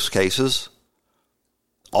many of those cases,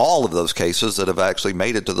 all of those cases that have actually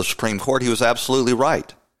made it to the Supreme Court, he was absolutely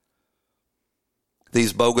right.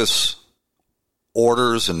 These bogus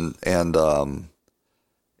orders and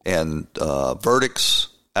verdicts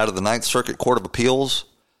out of the Ninth Circuit Court of Appeals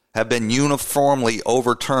have been uniformly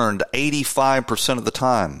overturned 85% of the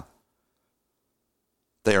time.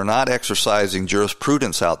 They are not exercising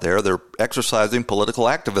jurisprudence out there. They're exercising political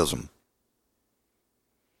activism.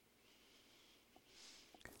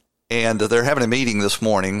 And they're having a meeting this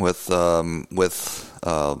morning with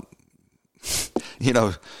you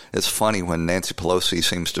know, it's funny when Nancy Pelosi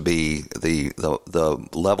seems to be the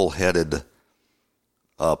level-headed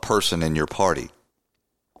person in your party.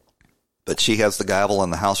 But she has the gavel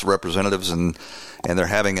in the House of Representatives, and they're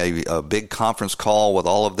having a big conference call with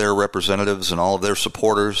all of their representatives and all of their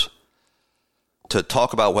supporters to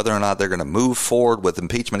talk about whether or not they're going to move forward with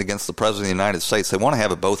impeachment against the President of the United States. They want to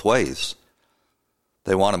have it both ways.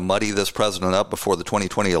 They want to muddy this president up before the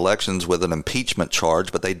 2020 elections with an impeachment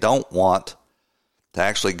charge, but they don't want to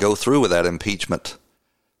actually go through with that impeachment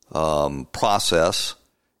process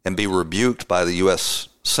and be rebuked by the U.S.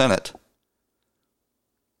 Senate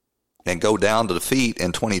and go down to defeat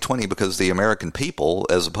in 2020 because the American people,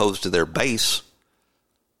 as opposed to their base,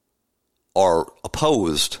 are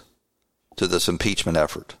opposed to this impeachment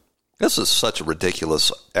effort. This is such a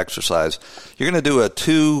ridiculous exercise. You're going to do a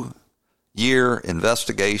 2-year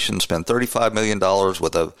investigation, spend $35 million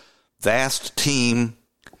with a vast team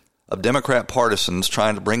of Democrat partisans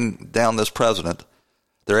trying to bring down this president.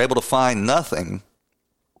 They're able to find nothing.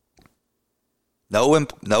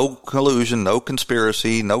 No collusion, no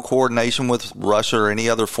conspiracy, no coordination with Russia or any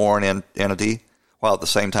other foreign entity, while at the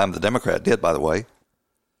same time the Democrat did, by the way.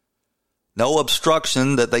 No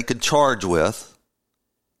obstruction that they could charge with.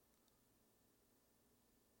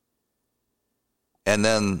 And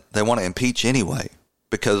then they want to impeach anyway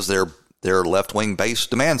because their left-wing base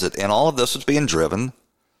demands it. And all of this is being driven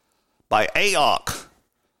by AOC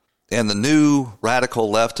and the new radical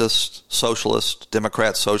leftist, socialist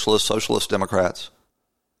Democrats.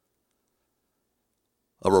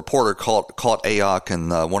 A reporter caught AOC in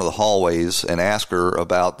one of the hallways and asked her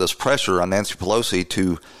about this pressure on Nancy Pelosi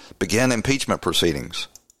to begin impeachment proceedings.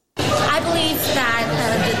 I believe that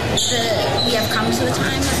we have come to the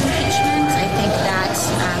time of impeachment. I think that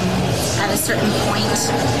at a certain point,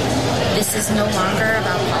 this is no longer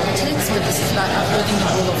about politics, but this is about upholding the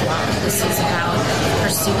rule of law. This is about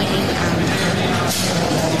pursuing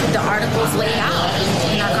the articles laid out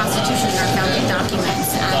in our Constitution, in our founding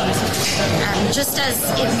documents. And just as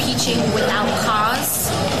impeaching without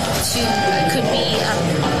cause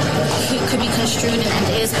could be construed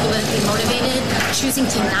and is politically motivated, choosing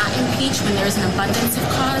to not impeach when there is an abundance of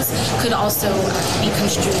cause could also be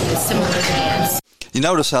construed with similar demands. You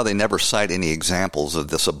notice how they never cite any examples of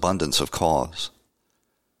this abundance of cause.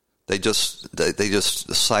 They just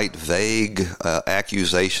cite vague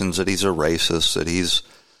accusations that he's a racist, that he's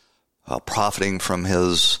profiting from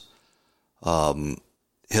his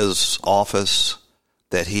office,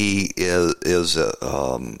 that he is a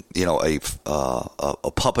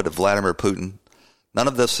puppet of Vladimir Putin. None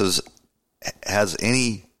of this has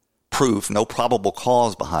any proof, no probable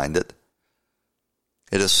cause behind it.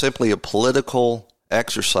 It is simply a political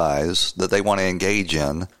exercise that they want to engage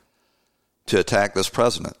in to attack this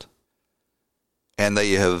president. And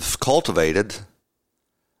they have cultivated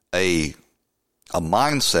a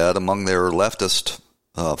mindset among their leftist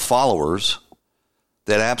followers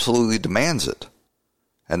that absolutely demands it.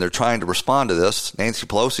 And they're trying to respond to this. Nancy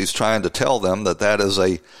Pelosi's trying to tell them that is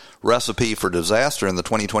a recipe for disaster in the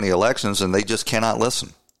 2020 elections, and they just cannot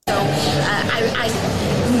listen. So I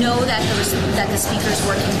know that the speaker is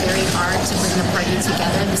working very hard to bring the party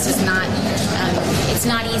together. This is not it's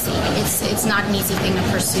not easy. It's not an easy thing to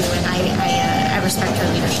pursue, and I respect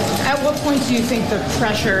her leadership. At what point do you think the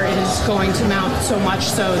pressure is going to mount so much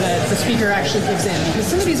so that the speaker actually gives in? Because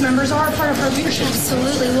some of these members are part of her leadership.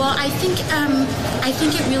 Absolutely. Well, Well, I think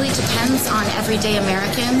it really depends on everyday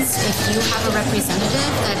Americans. If you have a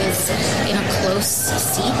representative that is in a close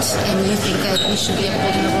seat and you think that we should be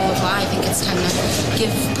upholding the rule of law, I think it's time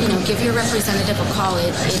to give your representative a call.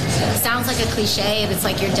 It sounds like a cliche. It's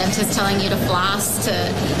like your dentist telling you to floss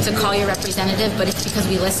to call your representative, but it's because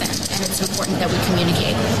we listen, and it's important that we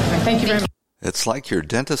communicate. Right, thank you very much. It's like your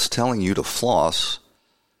dentist telling you to floss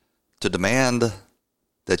to demand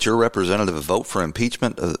that your representative vote for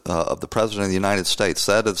impeachment of the President of the United States.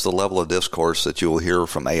 That is the level of discourse that you will hear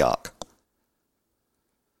from AOC.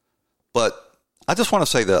 But I just want to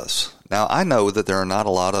say this. Now, I know that there are not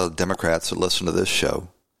a lot of Democrats that listen to this show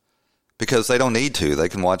because they don't need to. They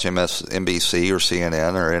can watch MSNBC or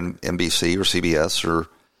CNN or NBC or CBS or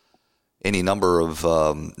any number of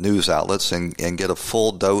news outlets and get a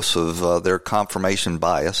full dose of their confirmation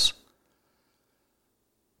bias.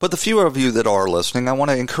 But the few of you that are listening, I want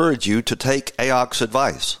to encourage you to take AOC's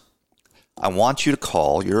advice. I want you to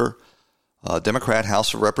call your Democrat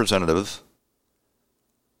House of Representatives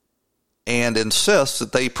and insist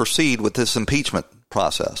that they proceed with this impeachment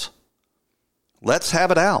process. Let's have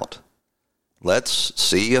it out. Let's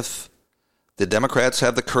see if the Democrats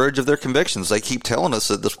have the courage of their convictions. They keep telling us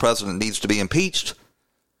that this president needs to be impeached,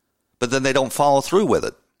 but then they don't follow through with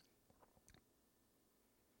it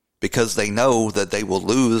because they know that they will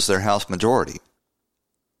lose their House majority.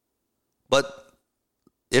 But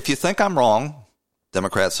if you think I'm wrong,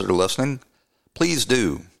 Democrats that are listening, please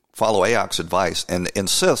do follow AOC's advice and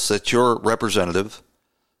insist that your representative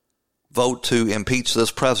vote to impeach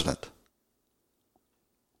this president.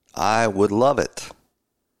 I would love it,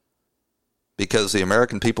 because the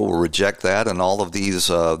American people will reject that, and all of these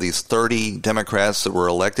 30 Democrats that were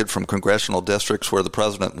elected from congressional districts where the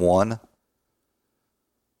president won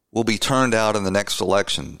will be turned out in the next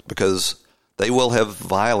election because they will have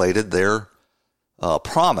violated their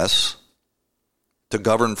promise to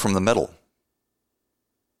govern from the middle.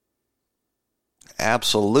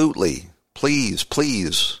 Absolutely. Please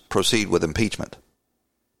proceed with impeachment.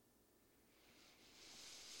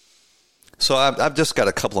 So I've just got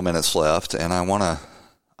a couple of minutes left, and I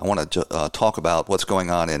want to talk about what's going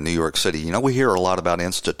on in New York City. You know, we hear a lot about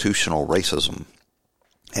institutional racism,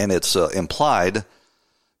 and it's implied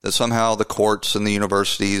that somehow the courts and the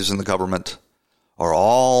universities and the government are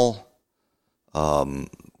all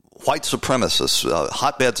white supremacists,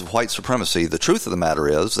 hotbeds of white supremacy. The truth of the matter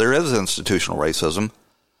is there is institutional racism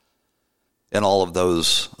in all of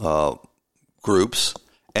those groups,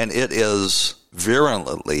 and it is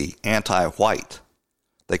virulently anti-white.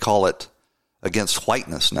 They call it against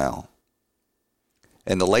whiteness now.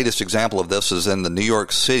 And the latest example of this is in the New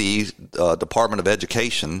York City Department of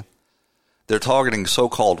Education. They're targeting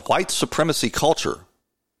so-called white supremacy culture.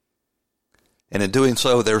 And in doing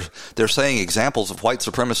so, they're saying examples of white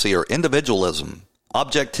supremacy are individualism,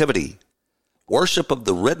 objectivity, worship of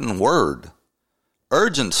the written word,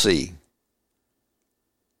 urgency.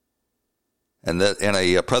 And that in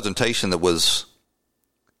a presentation that was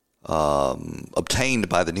obtained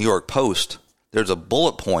by the New York Post, there's a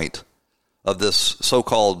bullet point of this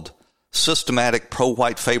so-called systematic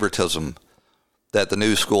pro-white favoritism that the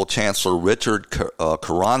new school chancellor Richard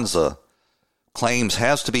Carranza claims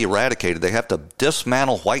has to be eradicated. They have to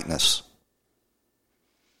dismantle whiteness.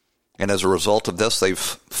 And as a result of this, they've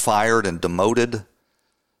fired and demoted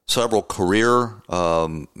several career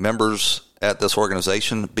members at this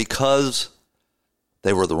organization because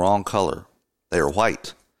they were the wrong color. They are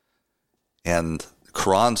white. And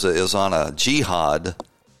Carranza is on a jihad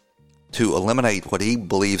to eliminate what he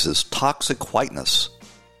believes is toxic whiteness.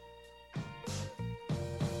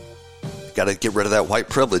 Got to get rid of that white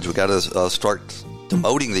privilege. We got to start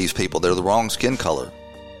demoting these people. They're the wrong skin color.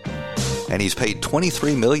 And he's paid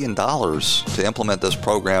 $23 million to implement this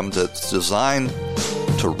program that's designed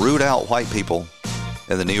to root out white people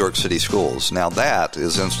in the New York City schools. Now that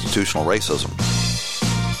is institutional racism.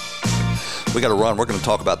 We got to run. We're going to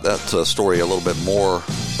talk about that story a little bit more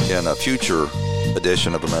in a future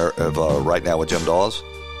edition of Right Now with Jim Dawes.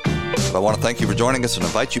 But I want to thank you for joining us and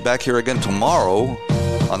invite you back here again tomorrow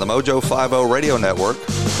on the Mojo 50 Radio Network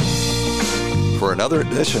for another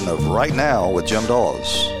edition of Right Now with Jim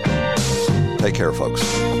Dawes. Take care, folks.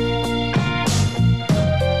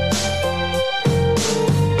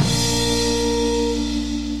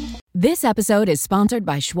 This episode is sponsored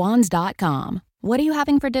by Schwans.com. What are you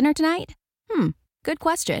having for dinner tonight? Good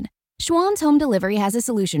question. Schwann's Home Delivery has a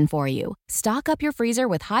solution for you. Stock up your freezer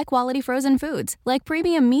with high-quality frozen foods like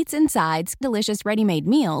premium meats and sides, delicious ready-made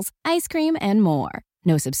meals, ice cream, and more.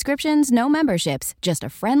 No subscriptions, no memberships, just a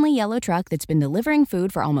friendly yellow truck that's been delivering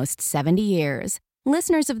food for almost 70 years.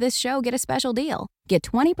 Listeners of this show get a special deal. Get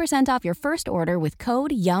 20% off your first order with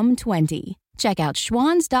code YUM20. Check out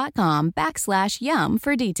schwans.com/YUM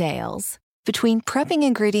for details. Between prepping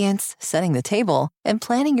ingredients, setting the table, and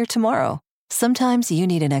planning your tomorrow, sometimes you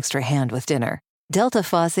need an extra hand with dinner. Delta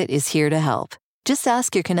Faucet is here to help. Just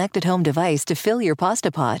ask your connected home device to fill your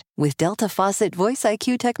pasta pot with Delta Faucet Voice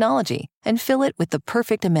IQ technology and fill it with the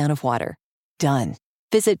perfect amount of water. Done.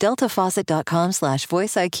 Visit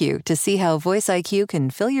deltafaucet.com/voiceIQ to see how Voice IQ can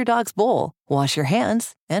fill your dog's bowl, wash your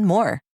hands, and more.